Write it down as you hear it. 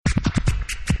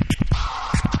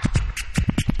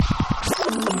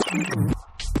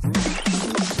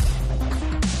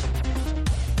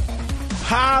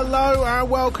Hello and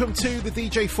welcome to the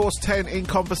DJ Force 10 in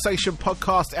Conversation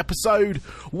podcast, episode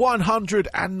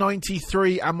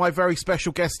 193. And my very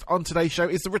special guest on today's show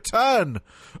is the return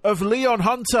of Leon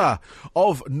Hunter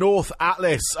of North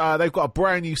Atlas. They've got a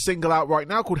brand new single out right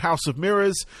now called House of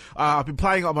Mirrors. I've been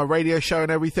playing it on my radio show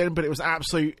and everything, but it was an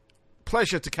absolute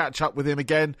pleasure to catch up with him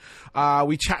again.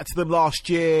 We chatted to them last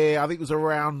year. I think it was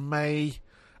around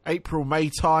April,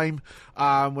 May time,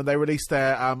 when they released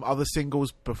their other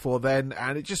singles before then,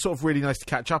 and it's just sort of really nice to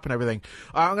catch up and everything.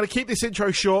 I'm going to keep this intro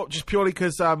short just purely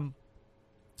because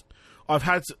I've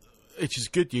had, which is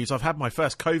good news, I've had my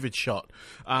first COVID shot,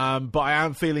 but I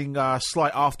am feeling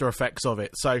slight after effects of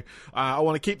it, so I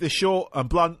want to keep this short and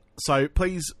blunt. So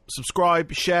please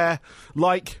subscribe, share,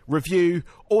 like, review,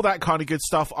 all that kind of good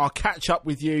stuff. I'll catch up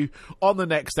with you on the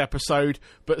next episode.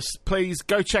 But please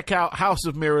go check out House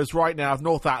of Mirrors right now,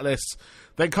 North Atlas.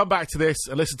 Then come back to this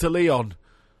and listen to Leon.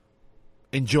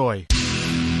 Enjoy.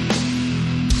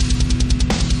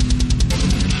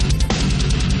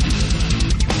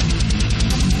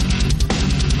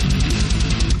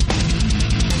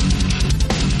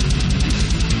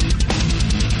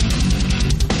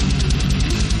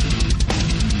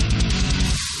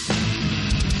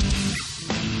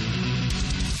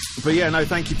 But yeah, no,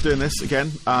 thank you for doing this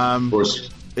again. Of course.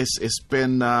 It's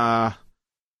been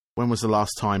when was the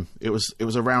last time? It was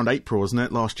around April, wasn't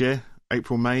it? Last year,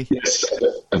 April, May. Yes,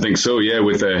 I think so. Yeah,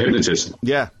 with Hypnotist.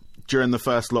 Yeah, during the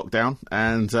first lockdown,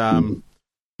 and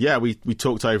yeah, we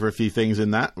talked over a few things in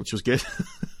that, which was good.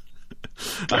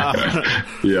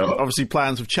 Yeah. Obviously,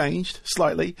 plans have changed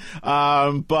slightly,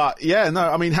 but yeah,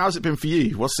 no. I mean, how's it been for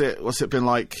you? What's it been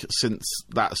like since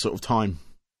that sort of time?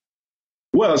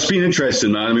 Well, it's been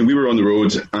interesting, man. I mean, we were on the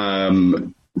road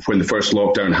when the first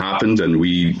lockdown happened, and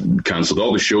we cancelled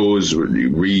all the shows,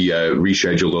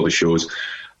 rescheduled all the shows.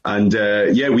 And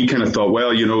yeah, we kind of thought,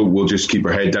 well, we'll just keep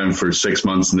our head down for 6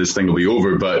 months and this thing will be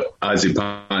over. But as it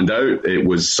panned out, it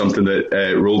was something that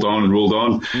rolled on and rolled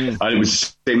on. And it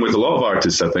was the same with a lot of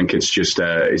artists. I think it's just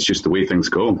the way things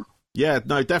go. Yeah,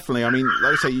 no, definitely. I mean,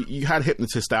 like I say, you had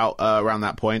Hypnotist out around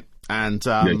that point, and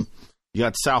you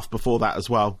had South before that as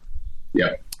well.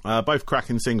 Yeah. Both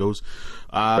cracking singles.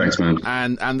 Thanks, man.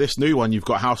 And this new one you've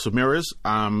got, House of Mirrors,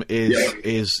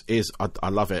 is I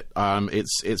love it.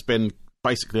 It's been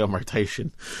basically on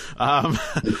rotation.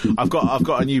 I've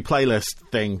got a new playlist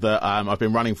thing that I've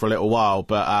been running for a little while,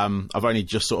 but I've only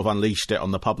just sort of unleashed it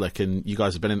on the public, and you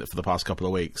guys have been in it for the past couple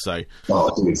of weeks. So,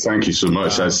 thank you so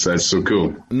much. That's so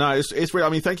cool. No, it's really. I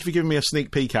mean, thank you for giving me a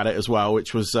sneak peek at it as well,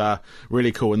 which was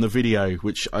really cool. And the video,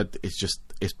 which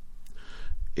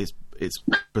it's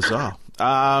bizarre.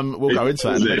 We'll go into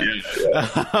that in a minute.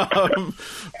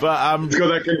 But it's got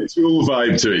that kind of Tool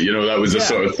vibe to it, that was the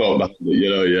sort of thought behind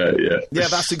it, Yeah,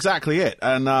 that's exactly it.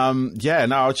 And I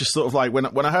was just sort of like, when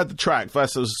I heard the track,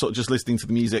 first I was sort of just listening to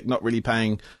the music, not really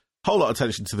paying a whole lot of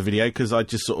attention to the video, because I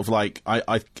just sort of like,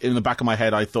 I in the back of my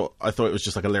head, I thought it was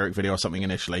just like a lyric video or something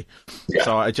initially. Yeah.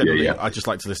 So I generally, I just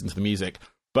like to listen to the music.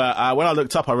 But when I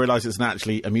looked up, I realised it's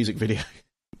actually a music video.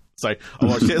 So I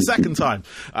watched it a second time.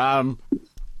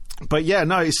 But yeah,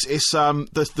 no, it's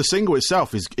the single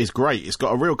itself is great. It's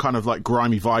got a real kind of like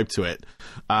grimy vibe to it.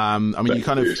 I mean,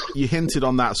 you hinted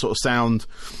on that sort of sound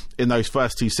in those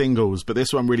first two singles, but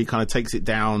this one really kind of takes it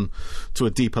down to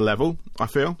a deeper level, I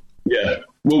feel. Yeah.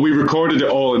 Well, we recorded it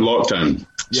all in lockdown.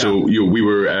 Yeah. So we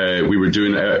were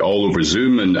doing it all over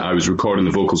Zoom, and I was recording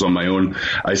the vocals on my own.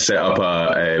 I set up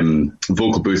a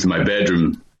vocal booth in my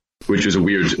bedroom, which was a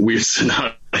weird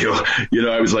scenario.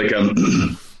 I was like,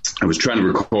 I was trying to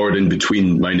record in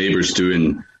between my neighbors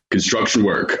doing construction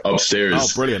work upstairs. Oh,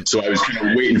 brilliant! So I was kind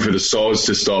of waiting for the saws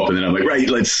to stop, and then I'm like, right,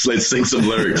 let's sing some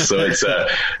lyrics. So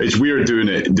it's weird doing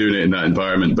it in that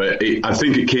environment, but I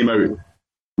think it came out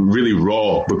really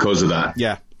raw because of that.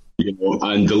 Yeah.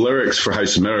 And the lyrics for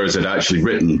House of Mirrors I'd actually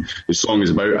written. The song is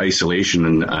about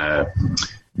isolation and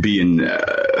being.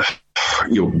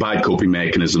 Bad coping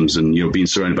mechanisms, and being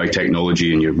surrounded by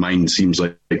technology, and your mind seems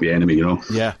like the enemy.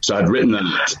 Yeah. So I'd written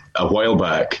that a while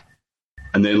back,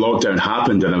 and then lockdown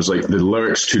happened, and I was like, the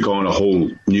lyrics took on a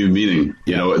whole new meaning.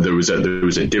 There was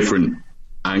a different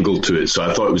angle to it. So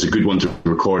I thought it was a good one to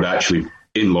record actually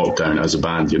in lockdown as a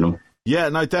band. Yeah,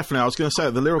 no, definitely. I was going to say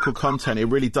the lyrical content, it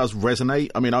really does resonate.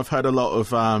 I mean, I've heard a lot of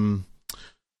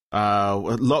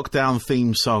lockdown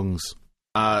theme songs.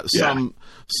 Some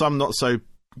not so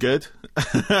good,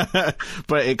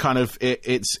 but it kind of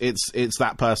it's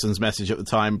that person's message at the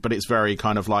time, but it's very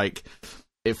kind of like,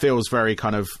 it feels very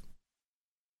kind of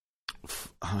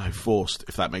forced,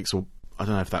 if that makes, I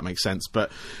don't know if that makes sense,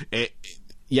 but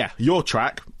your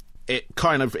track, it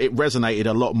resonated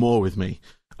a lot more with me.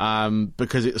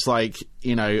 because it's like,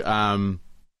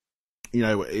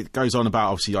 it goes on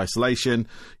about obviously isolation.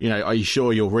 Are you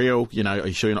sure you're real? Are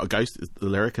you sure you're not a ghost? The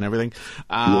lyric and everything.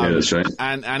 Yeah, that's right.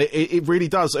 And it really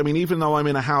does. I mean, even though I'm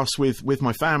in a house with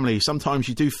my family, sometimes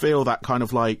you do feel that kind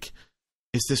of like,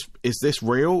 is this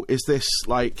real? Is this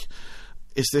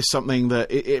something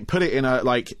that it put it in a,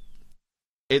 like,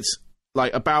 it's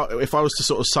like, about, if I was to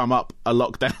sort of sum up a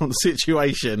lockdown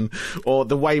situation, or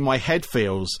the way my head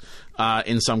feels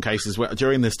in some cases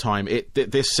during this time,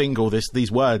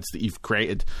 these words that you've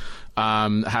created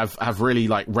have really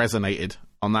like resonated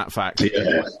on that fact.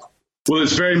 Yeah. Well,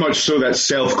 it's very much so that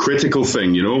self-critical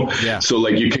thing, Yeah. So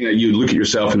like you look at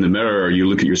yourself in the mirror, or you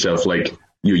look at yourself like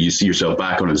you see yourself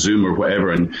back on a Zoom or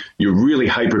whatever, and you're really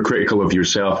hypercritical of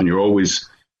yourself, and you're always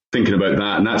thinking about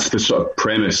that. And that's the sort of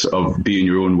premise of being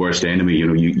your own worst enemy.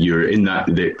 You're in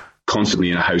that constantly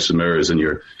in a house of mirrors, and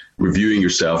you're reviewing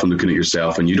yourself and looking at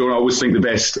yourself, and you don't always think the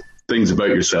best things about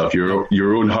yourself. You're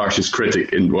your own harshest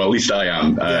critic, and well, at least I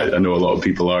am. I know a lot of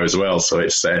people are as well. So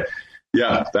it's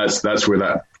that's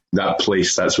where that's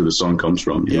where the song comes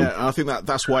from. Yeah, and I think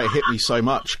that's why it hit me so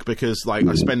much, because like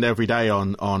I spend every day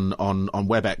on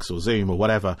WebEx or Zoom or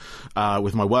whatever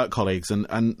with my work colleagues,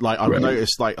 and like I've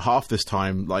noticed like half this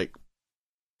time, like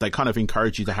they kind of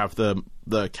encourage you to have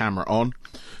the camera on,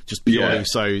 just purely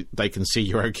so they can see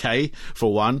you're okay,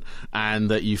 for one,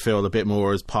 and that you feel a bit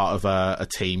more as part of a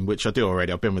team, which I do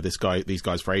already. I've been with these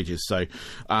guys for ages, so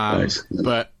nice.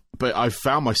 But I've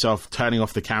found myself turning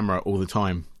off the camera all the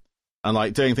time. And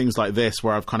like doing things like this,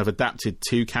 where I've kind of adapted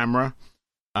to camera,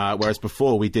 whereas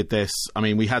before we did this. I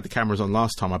mean, we had the cameras on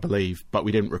last time, I believe, but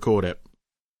we didn't record it.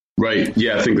 Right.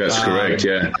 Yeah, I think that's correct.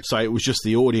 Yeah. So it was just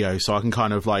the audio, so I can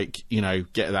kind of like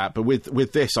get that. But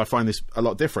with this, I find this a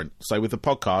lot different. So with the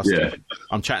podcast,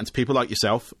 I'm chatting to people like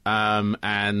yourself,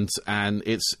 and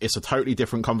it's a totally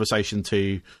different conversation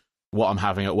to what I'm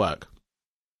having at work.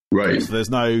 Right. So there's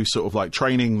no sort of like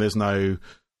training. There's no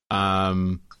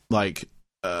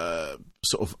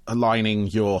sort of aligning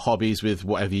your hobbies with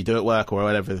whatever you do at work or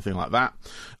whatever, everything like that.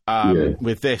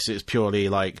 With this, it's purely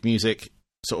like music,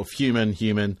 sort of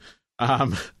human,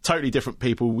 totally different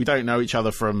people. We don't know each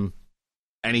other from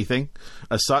anything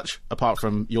as such, apart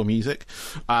from your music.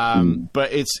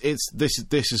 But this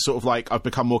is sort of like, I've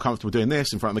become more comfortable doing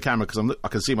this in front of the camera because I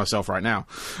can see myself right now.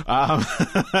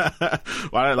 I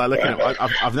don't like looking at.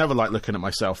 I've never liked looking at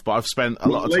myself, but I've spent a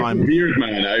lot of time. Your beard,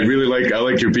 man. I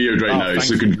like your beard right now. It's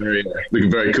looking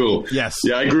very cool. Yes.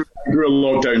 Yeah, I grew a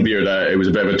lockdown beard. It was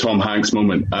a bit of a Tom Hanks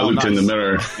moment. I looked in the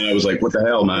mirror and I was like, "What the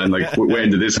hell, man? Like, when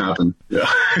did this happen?" Yeah.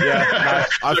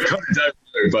 I've cut it down,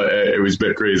 but it was a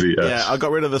bit crazy. Yeah, I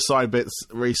got rid of the side bits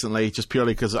recently, just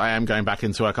purely because I am going back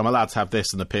into work. I'm allowed to have this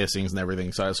and the piercings and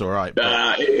everything, so it's all right.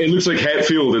 It looks like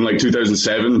Hetfield in like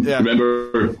 2007. Yeah.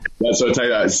 Remember? That's what I tell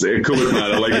you. That's cool,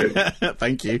 man. I like it.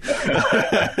 Thank you.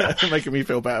 Making me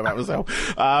feel better about myself.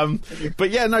 But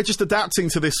yeah, no, just adapting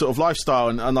to this sort of lifestyle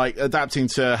and like adapting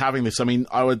to having this. I mean,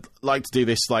 I would like to do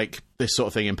this sort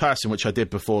of thing in person, which I did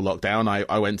before lockdown.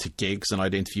 I went to gigs and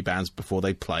I'd interview bands before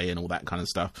they play and all that kind of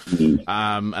stuff.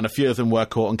 And a few of them were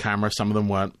caught on camera, some of them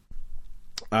weren't.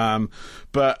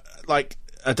 But like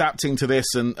adapting to this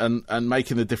and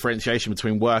making the differentiation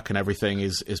between work and everything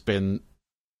has been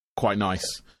quite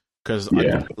nice, because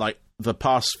like the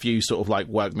past few sort of like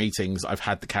work meetings, I've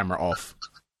had the camera off.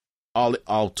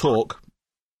 I'll talk,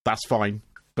 that's fine,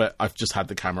 but I've just had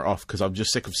the camera off because I'm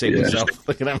just sick of seeing myself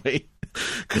looking at me.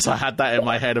 Because I had that in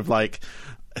my head of like,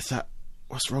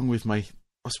 what's wrong with my nose?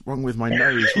 What's wrong with my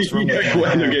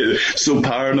get so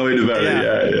paranoid about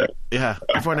it. Yeah.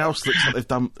 Everyone else looks like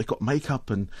they've got makeup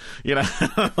and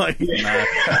like no,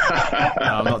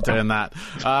 I'm not doing that.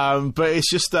 But it's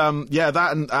just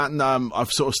that and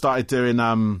I've sort of started doing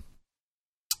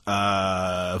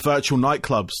virtual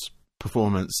nightclubs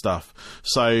performance stuff.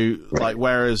 So like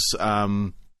whereas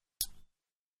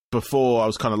before I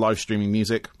was kind of live streaming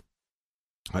music,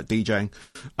 like DJing,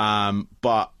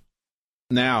 but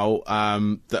now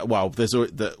there's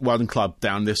the one club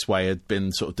down this way had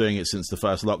been sort of doing it since the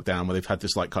first lockdown, where they've had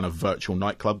this like kind of virtual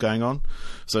nightclub going on.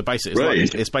 So basically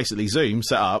it's basically Zoom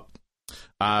set up,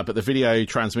 but the video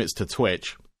transmits to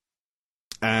Twitch,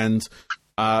 and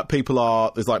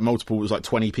there's like multiple, there's like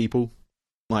 20 people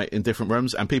like in different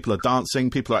rooms, and people are dancing,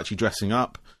 people are actually dressing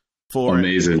up for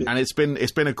it, and it's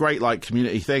been a great like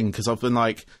community thing, because I've been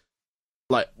like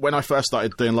when I first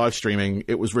started doing live streaming,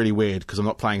 it was really weird because I'm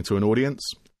not playing to an audience.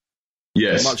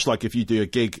 Yes. Much like if you do a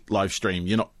gig live stream,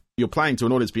 you're playing to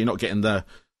an audience, but you're not getting the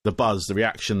buzz, the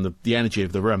reaction, the energy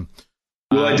of the room.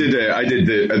 Well, I did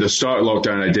at the start of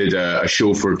lockdown. I did a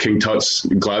show for King Tut's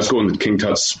in Glasgow and the King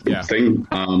Tut's thing,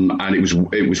 and it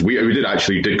was weird. We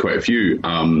did quite a few,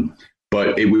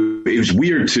 but it was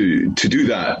weird to do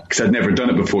that because I'd never done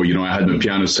it before. You know, I had my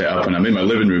piano set up and I'm in my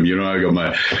living room. You know, I got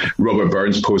my Robert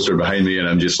Burns poster behind me, and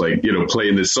I'm just like, you know,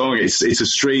 playing this song. It's a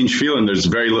strange feeling. There's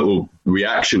very little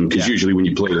reaction because usually when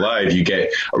you play live, you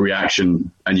get a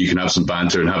reaction and you can have some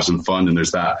banter and have some fun, and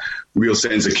there's that real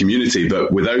sense of community.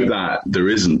 But without that, there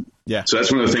isn't. Yeah. So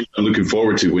that's one of the things I'm looking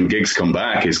forward to when gigs come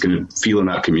back, is going to feel in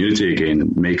that community again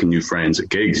and making new friends at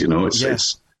gigs. You know,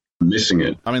 it's missing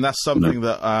it. I mean, that's something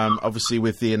that obviously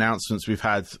with the announcements we've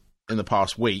had in the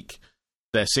past week,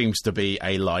 there seems to be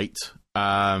a light.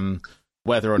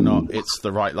 Whether or not it's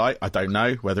the right light, I don't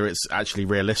know. Whether it's actually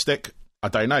realistic, I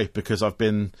don't know, because I've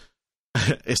been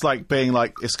it's like being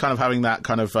like, it's kind of having that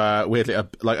kind of weirdly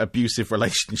like abusive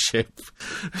relationship.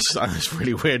 It's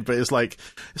really weird, but it's like,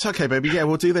 it's okay, baby, yeah,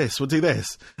 we'll do this, and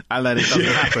then it doesn't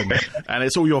happen, and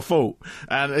it's all your fault.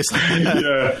 And it's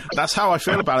like, that's how I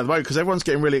feel about it at the moment, because everyone's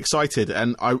getting really excited,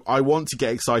 and I want to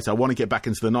get excited. I want to get back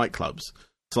into the nightclubs.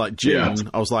 So like June,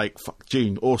 I was like, fuck,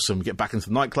 June, awesome, get back into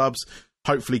the nightclubs,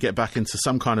 hopefully get back into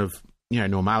some kind of, you know,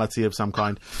 normality of some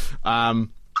kind.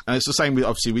 And it's the same with,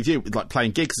 obviously, with you, with like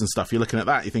playing gigs and stuff. You're looking at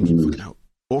that, you're thinking, oh,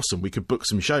 awesome, we could book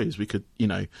some shows. We could, you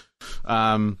know,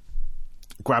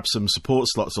 grab some support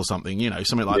slots or something, you know,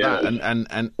 something like that.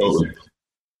 And totally.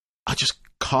 I just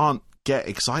can't get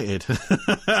excited.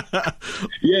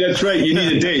 Yeah, that's right. You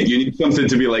need a date. You need something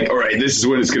to be like, all right, this is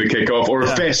when it's going to kick off, or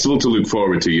a festival to look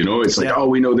forward to. You know, it's like, oh,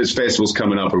 we know this festival's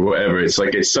coming up or whatever. It's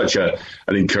like, it's such an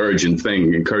encouraging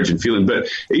feeling, but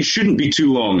it shouldn't be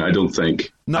too long. I don't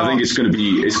think. No. I think it's going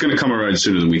to come around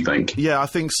sooner than we think. Yeah, I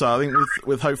think so. I think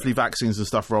with hopefully vaccines and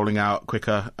stuff rolling out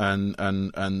quicker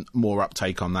and more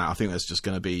uptake on that, I think there's just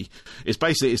going to be, it's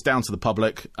down to the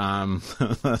public. So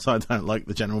I don't like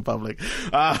the general public,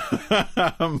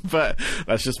 but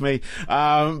that's just me.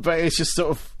 But it's just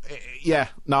sort of,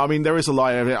 no, I mean, there is a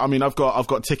light of it. I mean, I've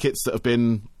got tickets that have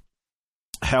been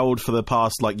held for the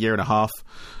past like year and a half.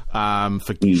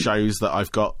 For shows that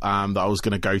I've got that I was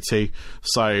going to go to,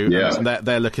 so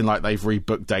they're looking like they've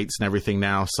rebooked dates and everything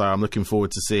now. So I'm looking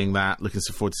forward to seeing that. Looking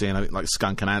forward to seeing, I think, like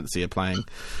Skunk and Antsy are playing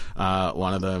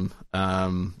one of them,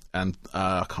 and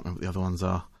I can't remember what the other ones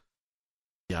are.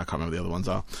 Yeah, I can't remember what the other ones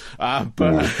are.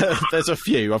 But there's a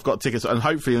few. I've got tickets, and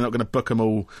hopefully they're not going to book them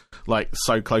all like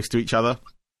so close to each other,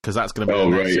 because that's going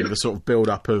to be the sort of build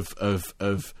up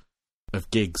of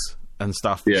gigs and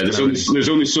stuff. Yeah, there's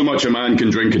only so much a man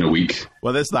can drink in a week.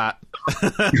 Well, there's that.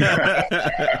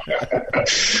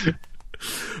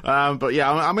 But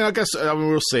yeah, I mean, I guess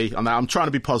we'll see on that. I'm trying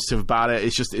to be positive about it.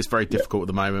 It's very difficult at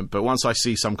the moment. But once I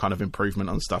see some kind of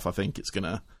improvement on stuff, I think it's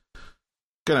gonna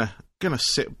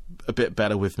sit a bit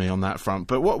better with me on that front.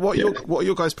 But what are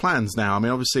your guys' plans now? I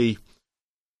mean, obviously,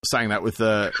 saying that with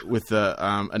the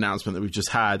announcement that we've just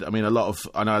had, I mean, I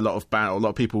know a lot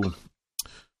of people.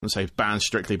 I wouldn't say bands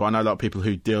strictly, but I know a lot of people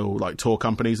who deal like tour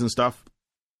companies and stuff.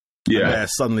 Yeah, and they're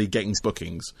suddenly getting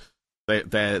bookings.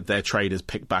 Their trade has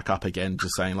picked back up again,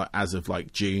 just saying like as of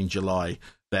like June, July,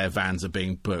 their vans are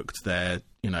being booked. Their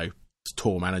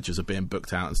tour managers are being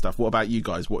booked out and stuff. What about you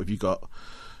guys? What have you got?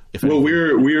 Well,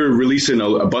 we're releasing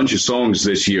a bunch of songs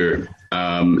this year.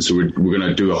 So we're going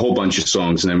to do a whole bunch of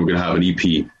songs, and then we're going to have an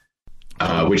EP.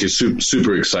 Which is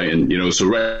super exciting, So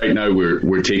right now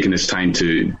we're taking this time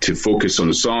to focus on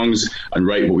the songs and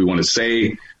write what we want to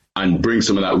say and bring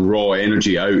some of that raw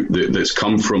energy out that's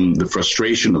come from the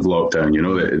frustration of lockdown.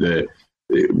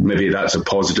 Maybe that's a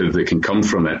positive that can come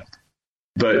from it.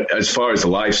 But as far as the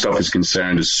live stuff is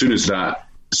concerned, as soon as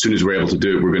we're able to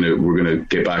do it, we're gonna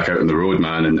get back out on the road,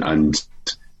 man, and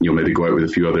maybe go out with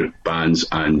a few other bands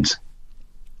and.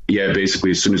 Yeah,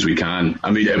 basically as soon as we can.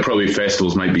 I mean, probably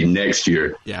festivals might be next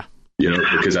year. Yeah,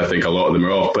 because I think a lot of them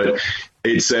are off. But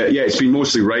it's it's been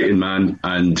mostly writing, man,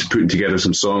 and putting together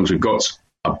some songs. We've got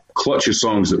a clutch of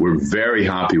songs that we're very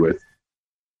happy with,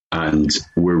 and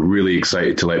we're really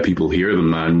excited to let people hear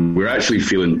them, man. We're actually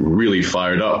feeling really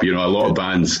fired up. A lot of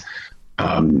bands,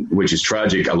 which is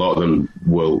tragic. A lot of them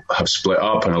will have split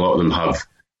up, and a lot of them have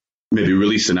maybe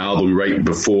released an album right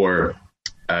before.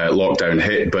 Lockdown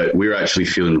hit, but we're actually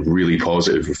feeling really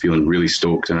positive. We're feeling really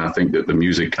stoked, and I think that the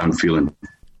music I'm feeling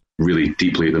really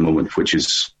deeply at the moment, which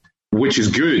is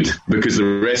good because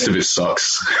the rest of it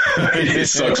sucks. It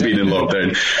sucks being in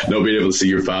lockdown, not being able to see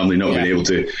your family, not being able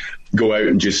to go out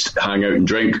and just hang out and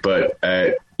drink. But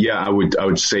I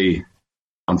would say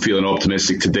I'm feeling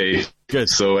optimistic today. Good.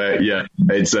 So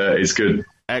it's good.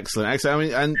 Excellent.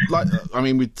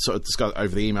 We sort of discussed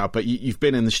over the email, but you've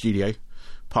been in the studio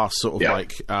past sort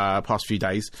of past few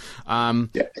days.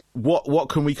 What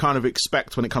can we kind of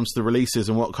expect when it comes to the releases,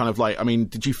 and what kind of like, I mean,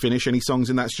 did you finish any songs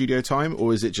in that studio time,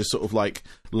 or is it just sort of like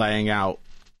laying out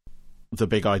the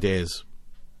big ideas?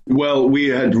 Well,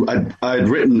 I had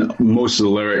written most of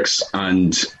the lyrics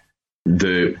and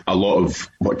a lot of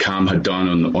what Cam had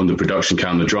done on the production,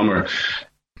 Cam the drummer,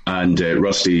 and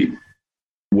Rusty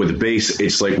with the bass.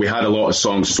 It's like we had a lot of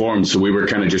songs formed, so we were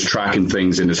kind of just tracking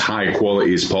things in as high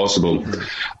quality as possible.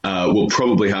 We'll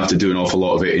probably have to do an awful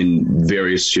lot of it in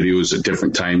various studios at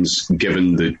different times,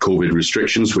 given the COVID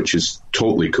restrictions, which is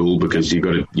totally cool because you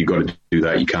got to do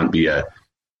that. You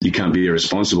can't be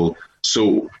irresponsible.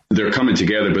 So they're coming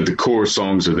together, but the core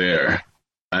songs are there,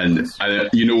 and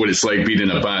you know what it's like being in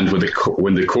a band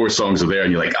when the core songs are there,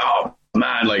 and you're like, oh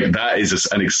man, like that is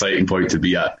an exciting point to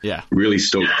be at. Yeah, really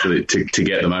stoked to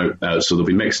get them out. So they'll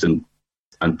be mixed and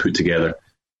put together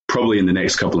probably in the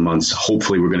next couple of months.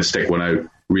 Hopefully, we're going to stick one out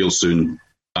real soon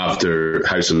after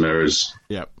House of Mirrors.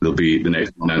 Yeah, there'll be the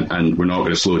next one, and we're not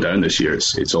going to slow down this year.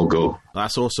 It's all go.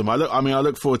 That's awesome. I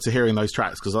look forward to hearing those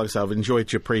tracks because, like I said, I've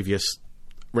enjoyed your previous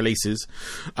releases,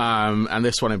 and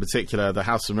this one in particular, the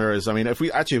House of Mirrors. I mean, if we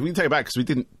can take it back because we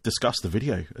didn't discuss the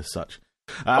video as such.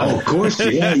 Of course,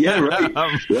 yeah, right.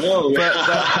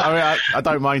 I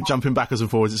don't mind jumping backwards and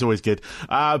forwards; it's always good.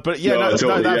 But yeah,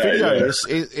 that video,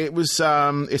 it was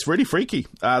it's really freaky.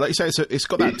 Like you say, it's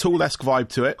got that Tool-esque vibe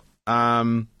to it.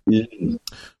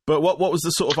 But what was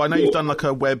the sort of? I know you've done like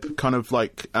a web kind of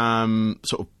like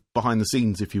sort of behind the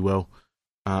scenes, if you will,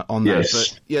 on that. Yes.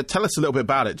 But yeah, tell us a little bit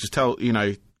about it. Just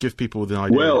give people the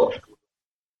idea. Well,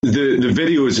 the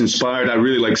video is inspired. I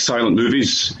really like silent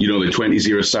movies, the 20s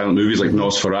era silent movies like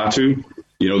Nosferatu,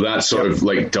 that sort of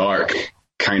like dark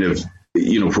kind of,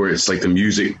 where it's like the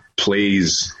music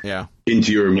plays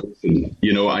into your emotion,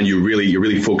 and you're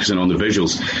really focusing on the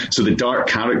visuals. So the dark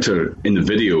character in the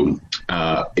video,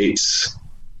 it's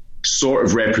sort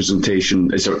of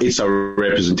representation. It's a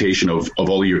representation of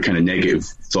all your kind of negative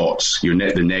thoughts, the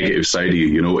negative side of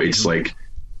you. It's like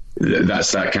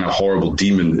that's that kind of horrible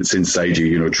demon that's inside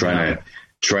you. Trying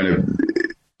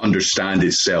to understand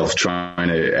itself, trying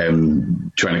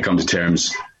to come to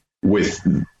terms with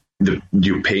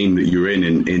your pain that you're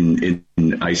in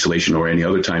isolation or any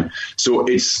other time. So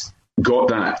it's got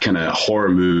that kind of horror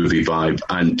movie vibe,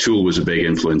 and Tool was a big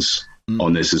influence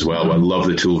on this as well. I love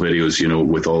the Tool videos,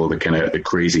 with all of the kind of the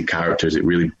crazy characters. It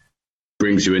really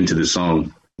brings you into the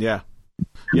song. Yeah.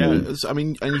 I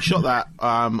mean, and you shot that,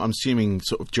 I'm assuming,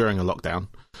 sort of during a lockdown.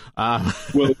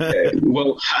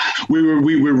 Well,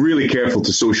 we were really careful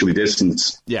to socially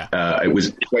distance. Yeah. It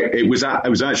was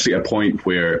actually a point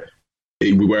where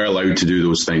we were allowed to do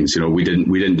those things. We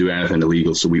didn't do anything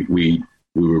illegal, so we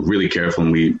were really careful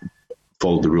and we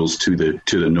followed the rules to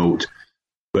the note.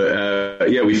 But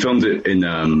we filmed it in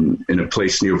a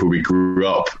place near where we grew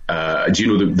up. Do you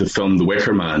know the film The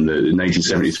Wicker Man, the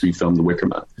 1973 film The Wicker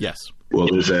Man? Yes. Well,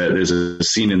 there's a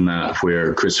scene in that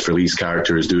where Christopher Lee's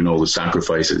character is doing all the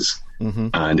sacrifices,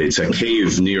 and it's a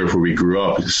cave near where we grew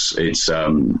up. It's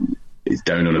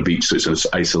down on a beach, so it's an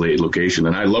isolated location,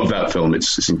 and I love that film.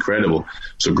 It's incredible.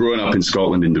 So growing up in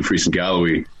Scotland in Dumfries and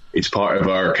Galloway, it's part of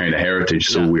our kind of heritage.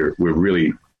 So we're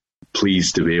really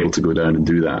pleased to be able to go down and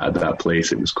do that at that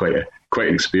place. It was quite an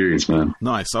experience, man.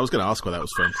 Nice. I was going to ask where that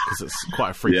was from because it's quite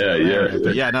a freaky area.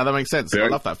 But no, that makes sense. I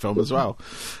love that film as well.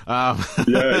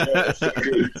 It's so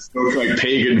good. It's like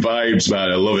pagan vibes,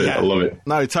 man. I love it. I love it.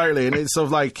 No, totally. And it's sort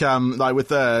of like with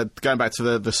going back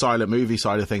to the silent movie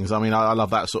side of things. I mean, I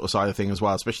love that sort of side of thing as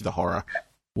well, especially the horror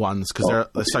ones because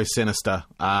they're so sinister.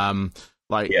 When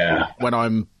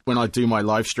I do my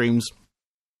live streams,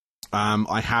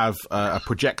 I have a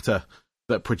projector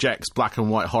that projects black and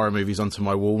white horror movies onto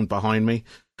my wall behind me.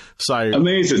 So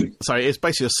amazing. So it's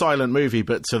basically a silent movie,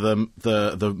 but to the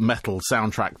metal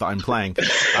soundtrack that I'm playing.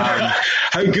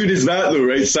 How good is that, though?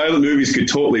 Right, silent movies could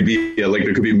totally be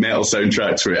there could be metal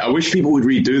soundtracks for it. I wish people would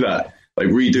redo that. Like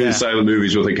the silent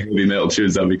movies with heavy metal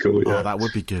tunes. That'd be cool. Yeah. Oh, that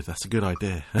would be good. That's a good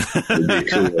idea. It'd be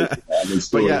cool.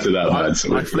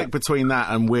 I flick between that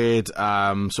and weird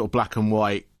sort of black and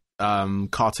white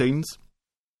cartoons.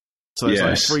 So there's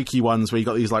like freaky ones where you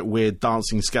got these like weird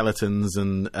dancing skeletons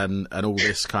and all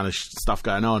this kind of stuff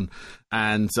going on.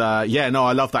 And I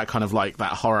love that kind of like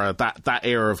that horror. That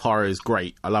era of horror is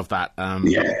great. I love that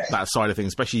that side of things,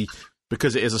 especially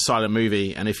because it is a silent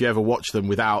movie. And if you ever watch them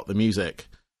without the music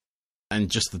and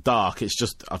just the dark, it's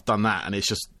just I've done that, and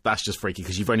that's just freaky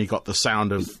because you've only got the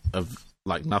sound of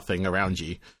like nothing around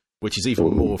you. which is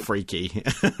even more freaky.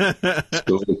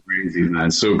 So crazy, man.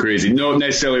 So crazy. Not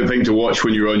necessarily a thing to watch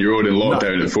when you're on your own in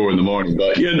lockdown at 4 a.m,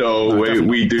 but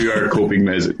we do our coping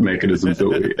mechanisms,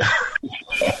 don't we?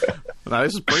 No,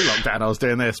 this is pre-lockdown. I was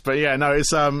doing this, but yeah, no,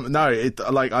 it's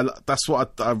that's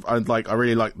what I like. I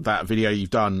really like that video you've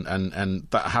done, and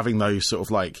that having those sort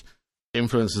of like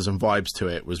influences and vibes to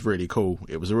it was really cool.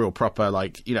 It was a real proper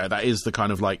that is the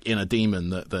kind of like inner demon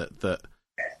that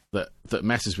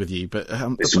messes with you, but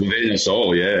it's within us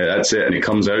all. Yeah, that's it, and it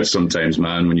comes out sometimes,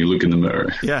 man, when you look in the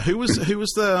mirror. Yeah, who was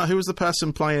the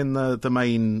person playing the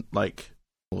main like?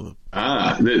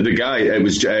 The guy, it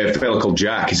was a fellow called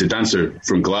Jack. He's a dancer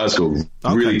from Glasgow.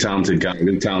 Okay. Really talented guy,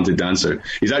 really talented dancer.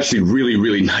 He's actually really,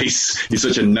 really nice. He's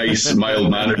such a nice,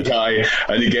 mild-mannered guy,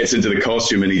 and he gets into the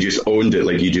costume and he just owned it.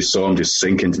 Like, you just saw him just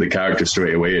sink into the character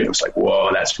straight away, and it was like,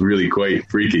 whoa, that's really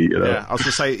quite freaky, Yeah, I was going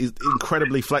to say, he's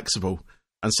incredibly flexible,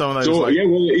 and some of those...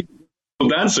 he's a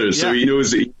dancer, so he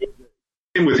knows...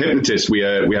 Same with Hypnotist, we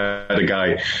had a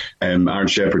guy, Aaron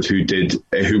Shepherd, who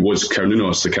was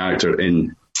Karnunos, the character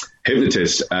in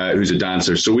Hypnotist, who's a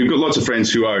dancer. So we've got lots of friends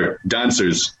who are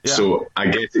dancers. Yeah. So I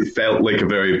guess it felt like a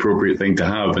very appropriate thing to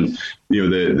have. And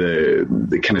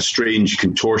the kind of strange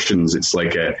contortions. It's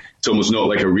almost not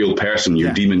like a real person.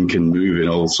 Your demon can move in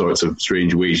all sorts of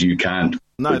strange ways you can't.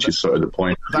 Which is sort of the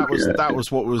point. That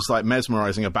was what was like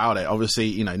mesmerizing about it.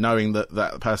 Obviously, knowing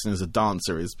that person is a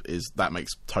dancer is that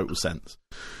makes total sense.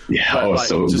 Yeah, but,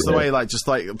 the way, like you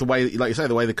say,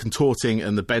 the way the contorting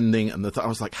and the bending and I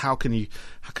was like, how can any,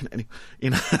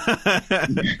 it's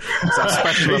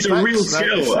a real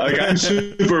skill. I'm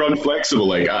super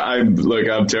unflexible. I'm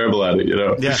terrible at it.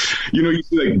 Yeah. You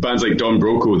see like bands like Don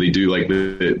Broco, they do like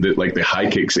the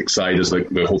high kicks side is like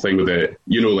the whole thing with the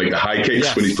the high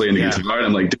kicks when he's playing the guitar. And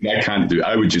I'm like, dude, I can't do it.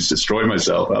 I would just destroy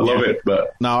myself. I love it,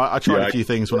 but no, I tried a few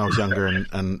things when I was younger,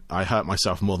 and I hurt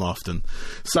myself more than often.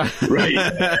 So right.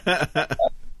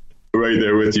 Right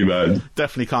there with you, man.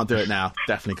 Definitely can't do it now.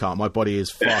 Definitely can't. My body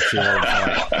is far too old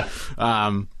for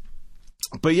it.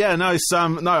 But yeah, no, it's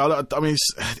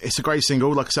it's a great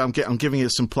single. Like I said, I'm giving it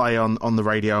some play on the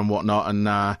radio and whatnot, and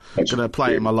I'm gonna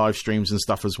play it in my live streams and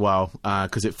stuff as well,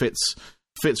 because it fits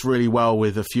really well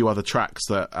with a few other tracks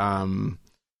that I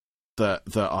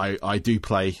do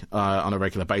play on a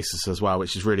regular basis as well,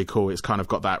 which is really cool. It's kind of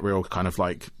got that real kind of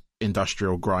like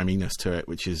industrial griminess to it,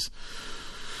 which is,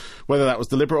 whether that was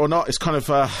deliberate or not, it's kind of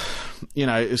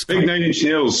it's big Nine Inch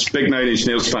Nails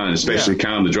fan, especially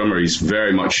Cam, the drummer. He's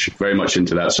very much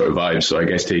into that sort of vibe, so I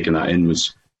guess taking that in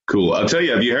was cool. I'll tell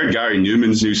you, have you heard Gary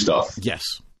Newman's new stuff? Yes.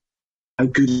 How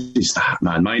good is that,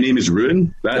 man? My Name is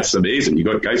Ruin. That's amazing.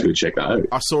 Guys go check that out.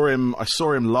 I saw him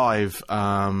live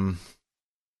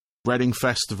Reading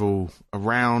Festival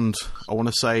around, I want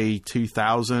to say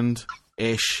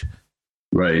 2000-ish.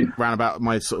 Right. Around about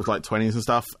my sort of like 20s and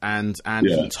stuff, and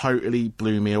he totally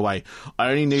blew me away. I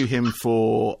only knew him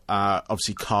for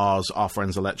obviously Cars, Our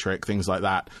Friends Electric, things like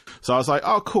that. So I was like,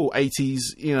 oh cool, 80s,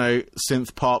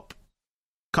 synth pop,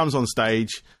 comes on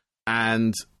stage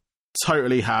and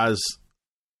totally has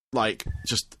like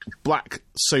just black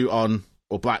suit on,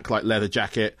 or black like leather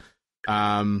jacket,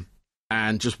 and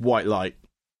just white light.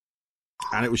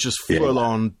 And it was just full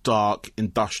on dark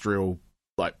industrial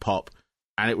like pop.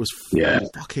 And it was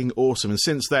fucking awesome. And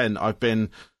since then, I've been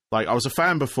like, I was a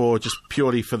fan before, just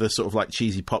purely for the sort of like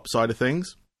cheesy pop side of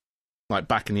things. Like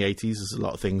back in the 80s, there's a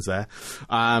lot of things there.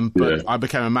 But I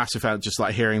became a massive fan just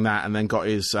like hearing that, and then got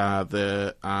his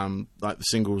the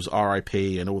singles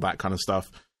R.I.P. and all that kind of stuff,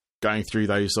 going through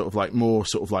those sort of like more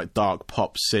sort of like dark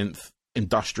pop synth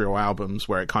industrial albums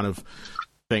where it kind of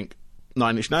think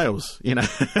Nine Inch Nails,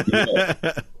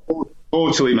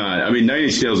 Totally, man. I mean, Nine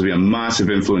Inch Nails will be a massive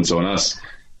influence on us,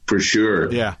 for sure.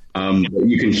 Yeah.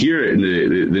 You can hear it in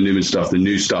the Newman stuff, the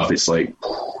new stuff. It's like,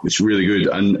 it's really good.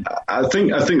 And I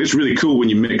think it's really cool when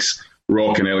you mix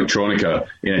rock and electronica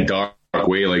in a dark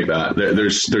way like that.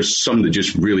 There's some that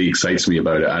just really excites me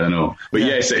about it. I don't know. But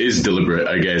yes, it is deliberate,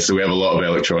 I guess. So we have a lot of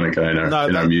electronica in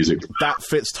our music. That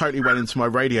fits totally well into my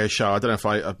radio show. I don't know if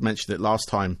I mentioned it last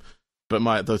time,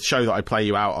 but the show that I play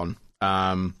you out on.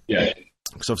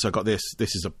 Because obviously I got this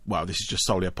is just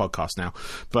solely a podcast now,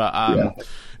 but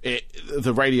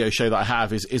the radio show that I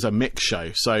have is a mix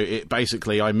show. So it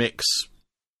basically, I mix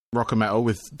rock and metal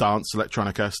with dance,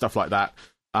 electronica, stuff like that.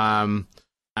 And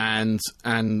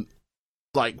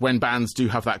like when bands do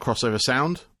have that crossover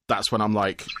sound, that's when I'm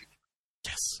like,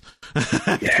 yes.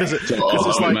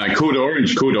 It's like, man, Code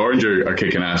Orange are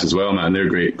kicking ass as well, man. They're a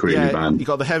great band. You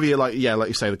got the heavier, like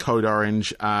you say, the Code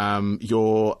Orange,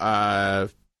 your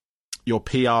your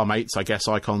PR mates, I guess,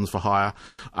 Icons for Hire.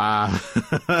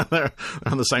 They're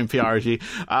on the same PR as you.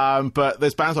 But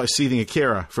there's bands like Seething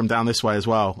Akira from down this way as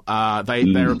well.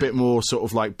 They're a bit more sort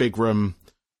of like big room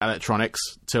electronics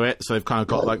to it, so they've kind of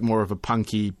got like more of a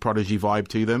punky Prodigy vibe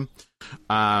to them.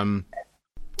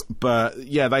 But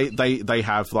yeah, they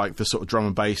have like the sort of drum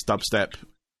and bass dubstep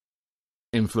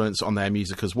influence on their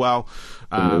music as well.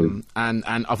 And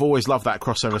I've always loved that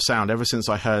crossover sound ever since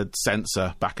I heard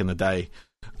Censor back in the day.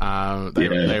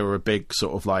 They were a big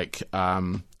sort of like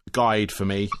guide for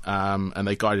me, and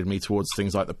they guided me towards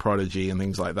things like the Prodigy and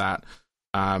things like that.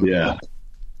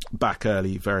 Back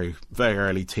early, very very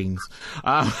early teens.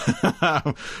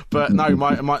 But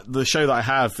no, the show that I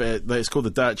have, it's called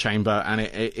the Dirt Chamber, and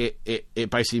it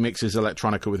basically mixes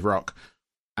electronica with rock,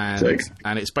 and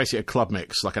it's basically a club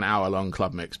mix, like an hour-long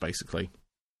club mix, basically.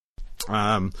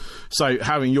 So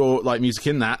having your like music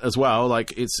in that as well,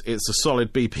 like it's a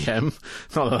solid BPM,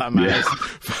 not that matters.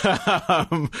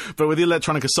 But with the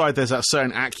electronica side, there's that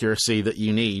certain accuracy that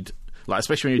you need. Like,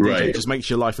 especially when you're DJ, it just makes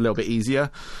your life a little bit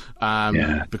easier.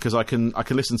 Because I can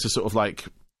listen to sort of like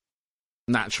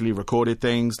naturally recorded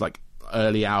things, like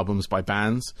early albums by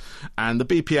bands, and the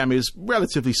BPM is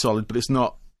relatively solid, but it's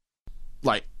not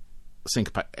like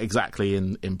syncopate exactly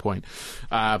in point.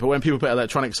 But when people put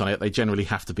electronics on it, they generally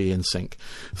have to be in sync.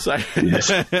 So yes,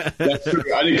 that's true.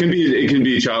 And it can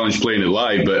be a challenge playing it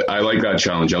live, but I like that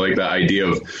challenge. I like that idea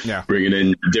of bringing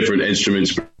in different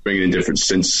instruments, bringing in different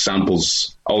synths,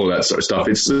 samples, all of that sort of stuff.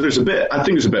 I think there's a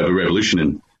bit of a revolution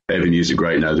in heavy music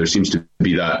right now. There seems to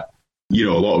be that, a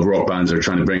lot of rock bands are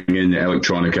trying to bring in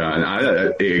electronica,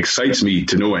 and it excites me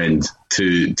to no end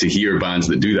to hear bands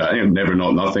that do that. I think Never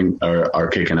Not Nothing are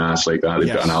kicking ass like that.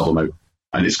 They've got an album out,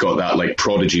 and it's got that like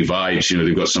Prodigy vibes.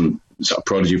 They've got some sort of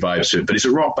Prodigy vibes to it, but it's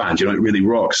a rock band. It really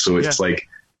rocks. So it's like,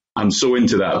 I'm so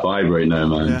into that vibe right now,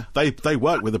 man. Yeah, they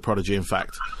work with the Prodigy, in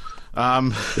fact.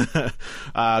 Because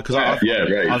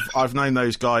I've known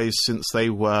those guys since they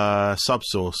were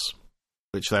Subsource,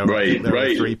 which they were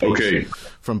a three-piece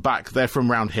from back. They're from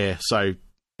around here, so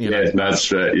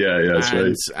that's right. That's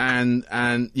right.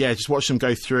 And just watch them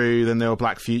go through. Then they were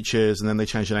Black Futures, and then they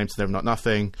changed their name to Never Not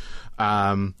Nothing.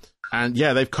 And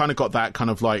they've kind of got that kind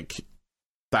of like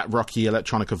that rocky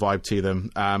electronica vibe to them.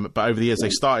 But over the years, they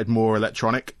started more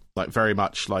electronic, like very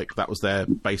much like that was their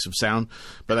base of sound.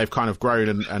 But they've kind of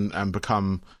grown and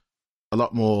become a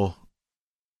lot more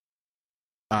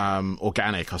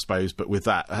organic, I suppose, but with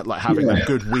that, like having a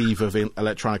good weave of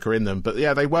electronica in them. But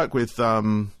they work with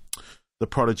the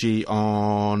Prodigy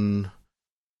on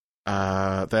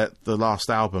the last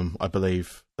album, I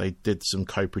believe. They did some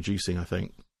co-producing, I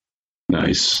think.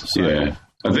 Nice. So,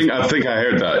 I think I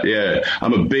heard that. Yeah,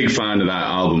 I'm a big fan of that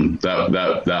album.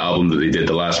 That album that they did,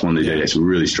 the last one they did. It's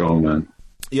really strong, man.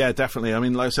 Yeah, definitely. I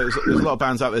mean, like I said, there's a lot of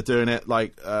bands out there doing it.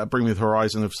 Like Bring Me the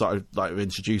Horizon have started like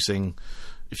introducing,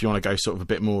 if you want to go sort of a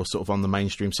bit more sort of on the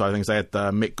mainstream side of things, they had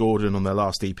Mick Gordon on their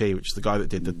last EP, which is the guy that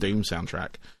did the Doom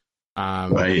soundtrack,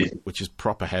 which is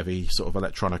proper heavy sort of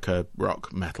electronica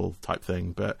rock metal type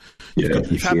thing. But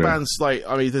you've had bands like,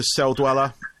 I mean, there's Cell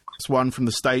Dweller, it's one from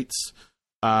the States.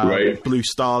 Blue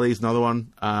Starly's another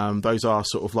one. Those are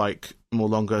sort of like more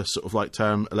longer sort of like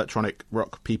term electronic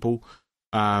rock people.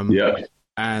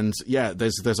 And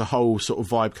there's a whole sort of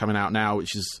vibe coming out now,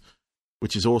 which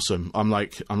is awesome. I'm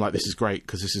like, this is great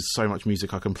because this is so much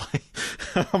music I can play.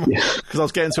 Because I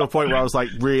was getting to a point where I was like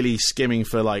really skimming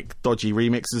for like dodgy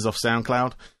remixes off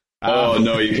SoundCloud.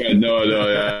 No, you can't. No,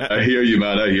 I hear you,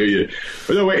 man. I hear you.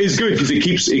 But no, it's good because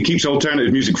it keeps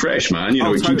alternative music fresh, man.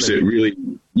 It keeps it really.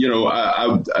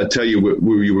 I tell you,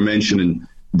 where you were mentioning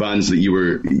bands that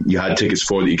you had tickets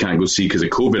for that you can't go see because of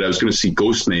COVID. I was going to see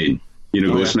Ghostman.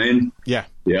 Ghostman? Yeah.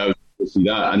 Yeah, I was going to see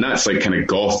that, and that's like kind of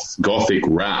gothic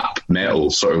rap metal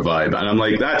sort of vibe, and I'm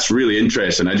like, that's really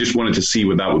interesting. I just wanted to see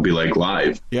what that would be like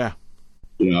live. Yeah.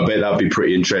 I bet that'd be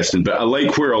pretty interesting. But I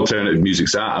like where alternative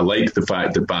music's at. I like the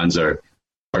fact that bands are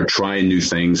trying new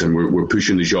things and we're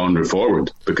pushing the genre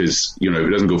forward, because if it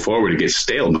doesn't go forward, it gets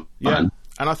stale, man. Yeah.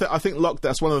 And I think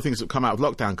that's one of the things that come out of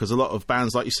lockdown, because a lot of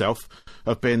bands like yourself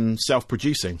have been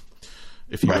self-producing,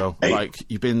 if you will. Like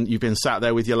you've been sat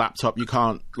there with your laptop. You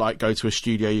can't like go to a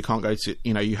studio. You can't go to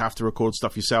you have to record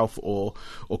stuff yourself or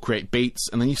create beats,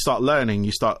 and then you start learning.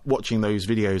 You start watching those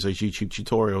videos, those YouTube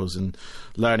tutorials, and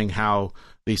learning how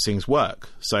these things work.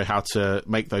 So how to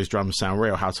make those drums sound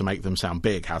real, how to make them sound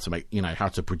big, how to make how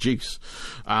to produce.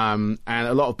 And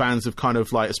a lot of bands have kind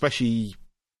of like, especially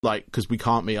like because we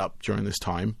can't meet up during this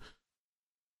time,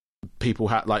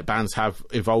 bands have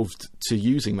evolved to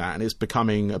using that, and it's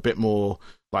becoming a bit more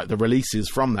like the releases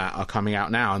from that are coming out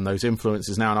now, and those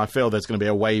influences now. And I feel there's going to be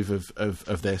a wave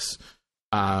of this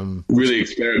Really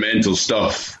experimental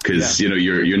stuff, because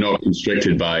you're not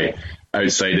constricted by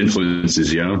outside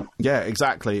influences, Yeah,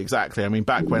 exactly. I mean,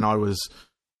 back when I was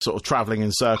sort of traveling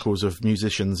in circles of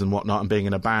musicians and whatnot and being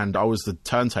in a band, I was the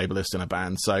turntablist in a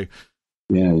band, so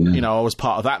I was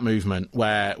part of that movement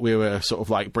where we were sort of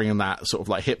like bringing that sort of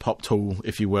like hip hop tool,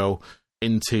 if you will,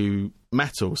 into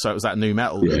metal. So it was that new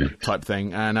metal type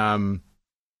thing, and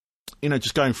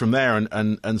just going from there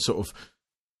and sort of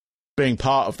being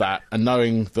part of that and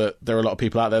knowing that there are a lot of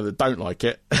people out there that don't like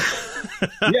it.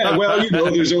 Yeah, well,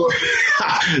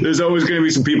 there's always going to be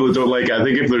some people that don't like it. I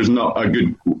think if there's not a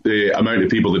good amount of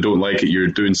people that don't like it, you're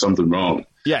doing something wrong.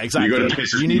 Yeah, exactly.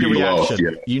 You need a reaction.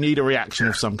 Off, You need a reaction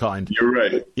of some kind. You're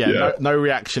right. Yeah. No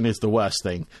reaction is the worst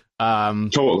thing.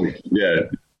 Totally. Yeah.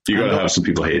 You got to have some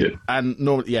people hate it. And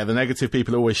normally, the negative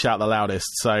people always shout the loudest.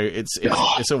 So it's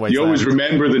always. You always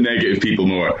remember the negative people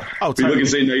more. Oh, totally. People can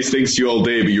say nice things to you all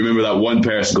day, but you remember that one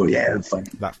person go, yeah, that's fine.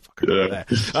 That fucker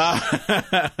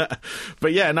there.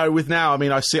 But yeah, no. With now, I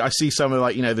mean, I see some of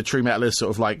like the true metalists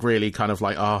sort of like really kind of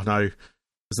like, oh no,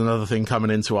 there's another thing coming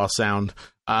into our sound.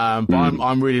 But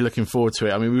I'm really looking forward to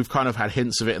it. I mean, we've kind of had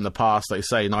hints of it in the past, like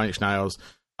say Nine Inch Nails,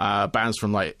 bands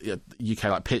from like UK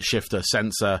like Pitch Shifter,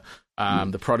 Censor.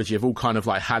 The Prodigy have all kind of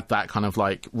like had that kind of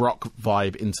like rock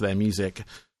vibe into their music,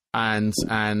 and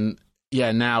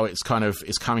now it's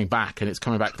coming back, and it's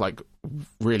coming back like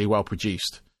really well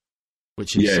produced,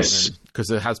 which is something, because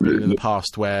there has been in the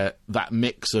past where that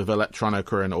mix of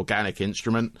electronica and organic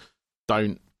instrument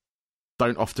don't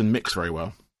often mix very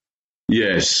well.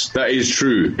 Yes, that is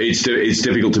true. It's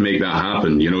difficult to make that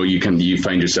happen. You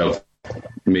find yourself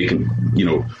making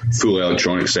full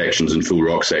electronic sections and full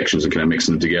rock sections and kind of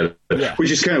mixing them together, which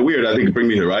is kind of weird. I think Bring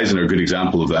Me the Horizon are a good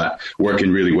example of that,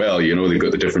 working really well. They've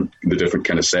got the different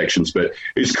kind of sections, but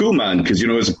it's cool, man, because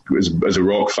as a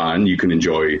rock fan you can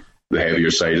enjoy the heavier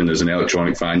side, and as an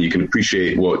electronic fan you can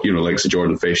appreciate what like Sir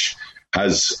Jordan Fish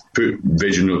has put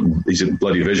vision. He's a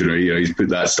bloody visionary. He's put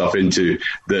that stuff into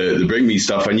the Bring Me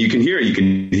stuff, and you can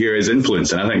hear his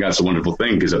influence, and I think that's a wonderful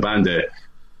thing, because a band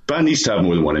needs to have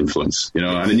more than one influence,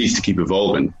 and it needs to keep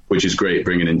evolving, which is great,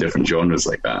 bringing in different genres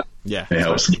like that. Yeah, it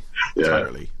helps. Yeah.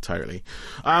 Totally.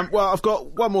 Well, I've got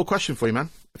one more question for you, man,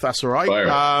 if that's all right.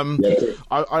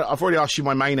 I've already asked you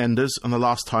my main enders on the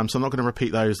last time, so I'm not going to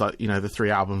repeat those, like the 3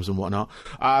 albums and whatnot.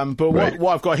 But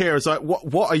what I've got here is like,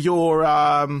 what are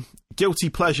your guilty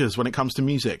pleasures when it comes to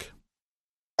music?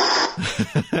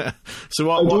 So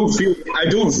I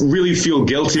don't really feel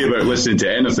guilty about listening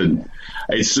to anything.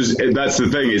 It's just, that's the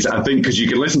thing, is I think because you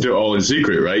can listen to it all in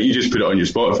secret, right? You just put it on your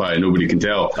Spotify and nobody can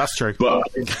tell. That's true. But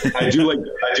I do like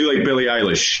Billie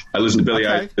Eilish. I listen to Billie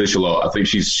Eilish a lot. I think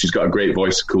she's got a great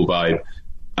voice, a cool vibe.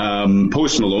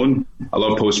 Post Malone. I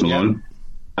love Post Malone.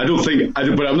 Yeah.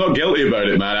 But I'm not guilty about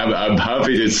it, man. I'm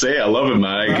happy to say I love him,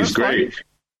 man. I think he's great.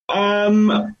 I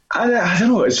don't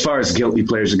know, as far as guilty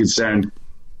players are concerned.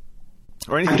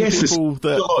 Or anything, I guess there's a lot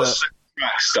of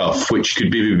soundtrack stuff which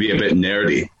could maybe be a bit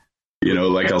nerdy.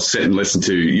 Like I'll sit and listen to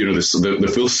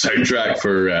the full soundtrack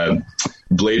for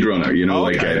Blade Runner.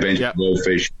 Benjamin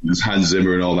Wallfish, Hans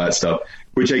Zimmer, and all that stuff,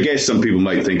 which I guess some people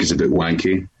might think is a bit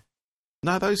wanky.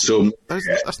 No, that's not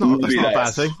a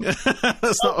bad thing.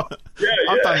 That's not.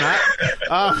 I've done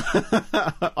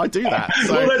that. I do that.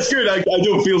 So. Well, that's good. I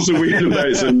don't feel so weird about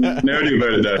it, so nerdy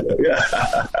about it now.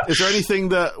 Yeah. Is there anything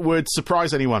that would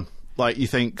surprise anyone? Like, you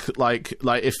think, like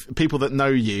if people that know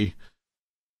you,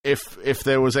 if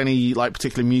there was any like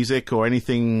particular music or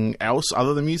anything else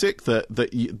other than music that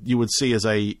you would see as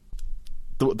they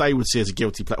would see as a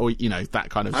guilty pleasure, or that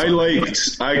kind of.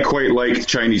 I quite liked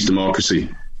Chinese Democracy.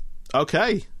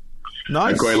 Okay,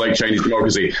 nice. I quite like Chinese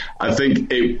Democracy. I think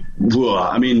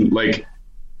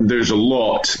there's a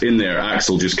lot in there.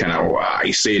 Axl just kind of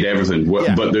he said everything,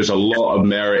 but there's a lot of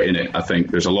merit in it. I think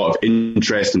there's a lot of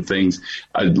interesting things.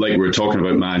 Like we were talking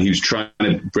about, man, he was trying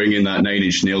to bring in that Nine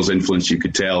Inch Nails influence. You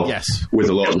could tell with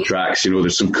a lot of the tracks.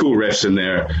 There's some cool riffs in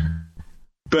there.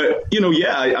 But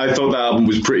I thought that album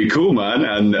was pretty cool, man.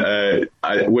 And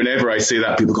whenever I say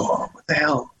that, people go, "Oh, what the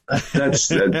hell?" That's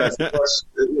no,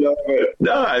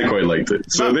 I quite liked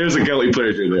it. So there's a guilty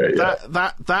pleasure there. Yeah.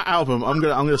 That album, I'm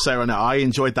gonna say right now, I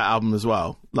enjoyed that album as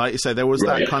well. Like you said, there was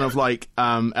that kind of like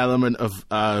element of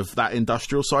that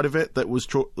industrial side of it that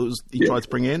he tried to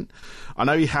bring in. I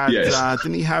know he had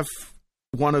didn't he have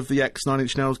one of the ex Nine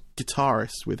Inch Nails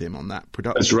guitarists with him on that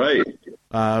production? That's right.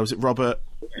 Was it Robert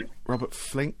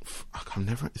Flink?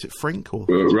 Is it Frink or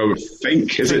Robert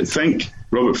Fink? Is it Fink?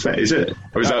 Robert Fink? Is it?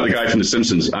 Or is that the guy from The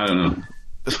Simpsons? I don't know.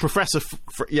 It's Professor.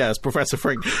 It's Professor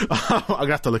Frink. I'm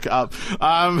gonna have to look it up.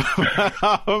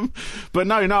 But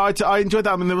no, I enjoyed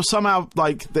that. I mean, there was somehow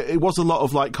like it was a lot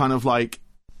of like kind of like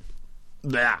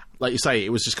like you say,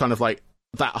 it was just kind of like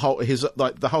that whole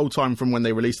the whole time from when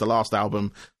they released the last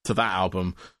album to that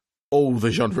album, all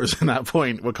the genres at that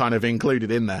point were kind of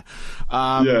included in there.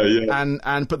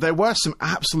 But there were some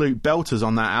absolute belters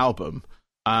on that album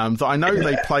that I know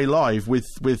they play live with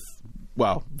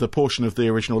the portion of the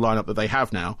original lineup that they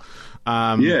have now.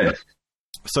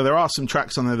 So there are some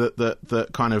tracks on there that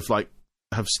kind of like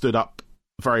have stood up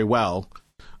very well.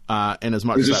 In as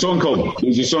much there's a song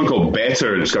called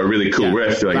Better, and it's got a really cool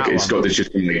riff. Like it's got this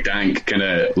just like dank kind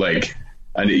of like,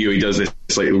 and he does this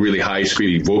like really high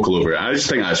screaming vocal over it. I just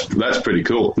think that's pretty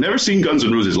cool. Never seen Guns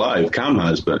N' Roses live. Cam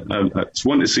has, but it's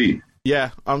one to see.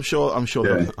 Yeah, I'm sure.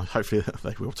 Hopefully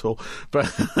they will tour,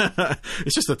 but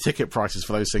it's just the ticket prices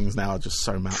for those things now are just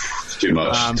so much. Too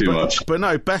much. But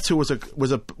no, Better was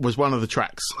one of the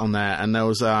tracks on there, and there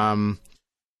was the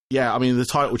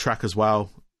title track as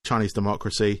well. Chinese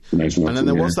Democracy. Nice one, and then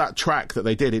there was that track that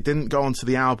they did. It didn't go onto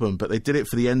the album, but they did it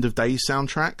for the End of Days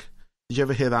soundtrack. Did you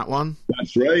ever hear that one?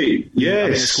 That's right. Yes. I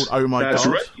think it's called Oh My God.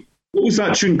 Right. What was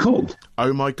that tune called?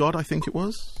 Oh My God, I think it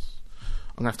was.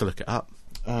 I'm going to have to look it up.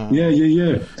 Can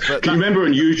you remember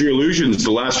in Use Your Illusions, the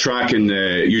last track in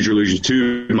Use Your Illusions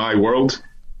 2, My World?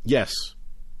 Yes.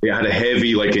 It had a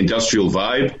heavy, like, industrial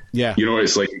vibe. Yeah. You know,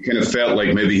 it's like, it kind of felt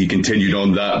like maybe he continued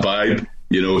on that vibe.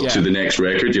 To the next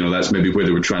record, that's maybe where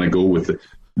they were trying to go with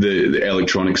the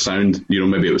electronic sound.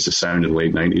 Maybe it was the sound in the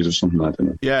late 90s or something. I don't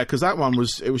know. Yeah, because that one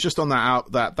was just on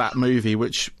that movie,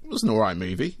 which was an alright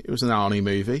movie. It was an Arnie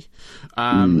movie.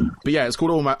 But yeah, it's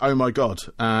called Oh My God.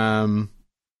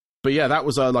 But yeah, that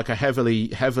was like a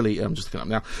heavily. I'm just looking up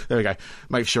now. There we go.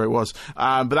 Make sure it was.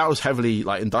 But that was heavily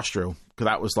like industrial, because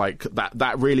that was like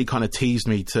that really kind of teased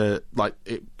me to like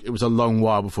it was a long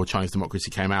while before Chinese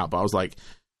Democracy came out, but I was like,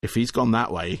 if he's gone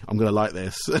that way, I'm going to like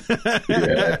this.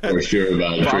 Yeah, for sure,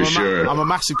 man. I'm a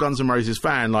massive Guns N' Roses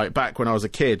fan. Like, back when I was a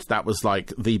kid, that was,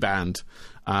 like, the band.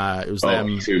 It was them.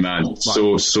 Me too, man. Like,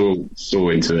 so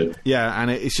into it. Yeah,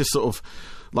 and it's just sort of,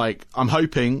 like, I'm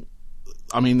hoping...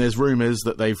 I mean, there's rumours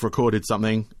that they've recorded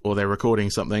something, or they're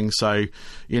recording something, so,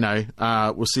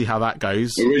 we'll see how that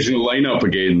goes. Original lineup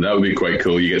again, that would be quite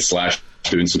cool. You get Slash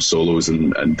doing some solos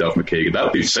and Duff McKagan. That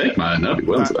would be sick, man. That would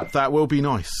be well to that. That will be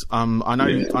nice. I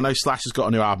know Slash has got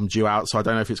a new album due out, so I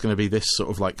don't know if it's going to be this sort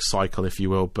of, like, cycle, if you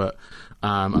will, but...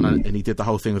 and he did the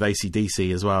whole thing with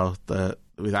AC/DC as well,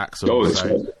 with Axl. Oh,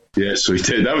 so. Yeah, so he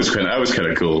did. That was kind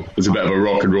of cool. It was a bit of a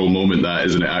rock and roll moment, that,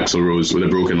 isn't it? Axl Rose with a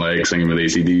broken leg singing with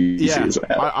AC/DC. Yeah,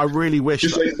 I really wish...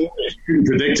 Just like, you couldn't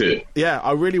predict it. Yeah,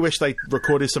 I really wish they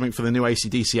recorded something for the new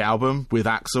AC/DC album with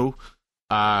Axl,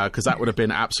 because that would have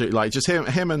been absolutely... Like, just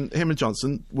him and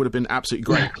Johnson would have been absolutely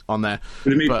great on there.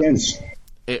 Would it make sense?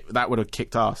 That would have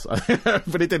kicked ass,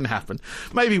 but it didn't happen.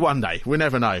 Maybe one day. We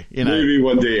never know. Maybe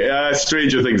one day.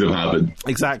 Stranger things have happened.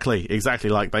 Exactly.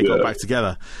 Like they got back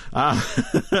together. Yeah.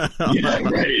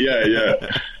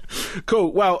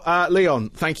 Cool. Well,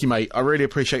 Leon, thank you, mate. I really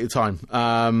appreciate your time.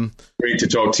 Great to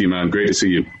talk to you, man. Great to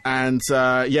see you. And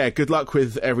good luck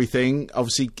with everything.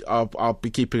 Obviously, I'll be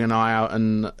keeping an eye out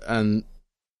and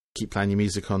keep playing your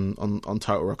music on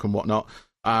Total Rock and whatnot.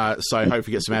 So I hope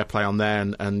you get some airplay on there,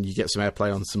 and you get some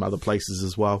airplay on some other places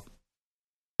as well.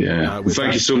 Yeah,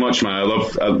 thank you so much, man. I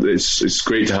love it's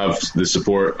great to have the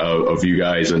support of you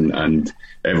guys and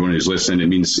everyone who's listening.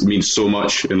 It means so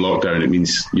much in lockdown. It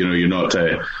means you're not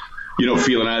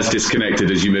feeling as disconnected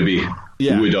as you maybe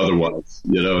would otherwise.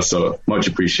 So much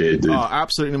appreciated, dude. Oh,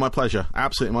 absolutely my pleasure.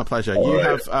 All right.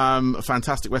 Have a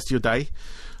fantastic rest of your day.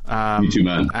 You too,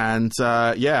 man. And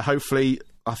hopefully.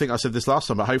 I think I said this last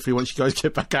time, but hopefully once you guys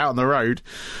get back out on the road,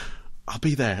 I'll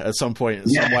be there at some point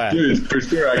somewhere. Dude, for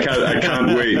sure. I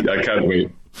can't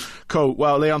wait. Cool.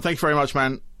 Well, Leon, thank you very much,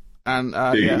 man. And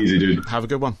take it easy, dude. Have a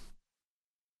good one.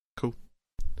 Cool.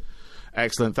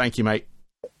 Excellent. Thank you, mate.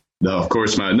 No, of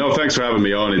course, man. No, thanks for having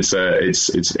me on. It's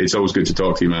always good to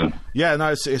talk to you, man. Yeah,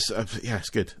 no, it's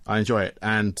good. I enjoy it.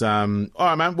 And all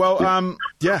right, man. Well,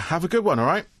 have a good one. All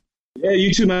right. Yeah,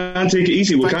 you too, man. Take it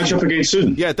easy. We'll catch up again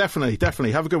soon. Yeah, definitely.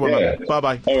 Have a good one, man.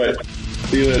 Bye-bye. All right.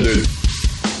 See you later, dude.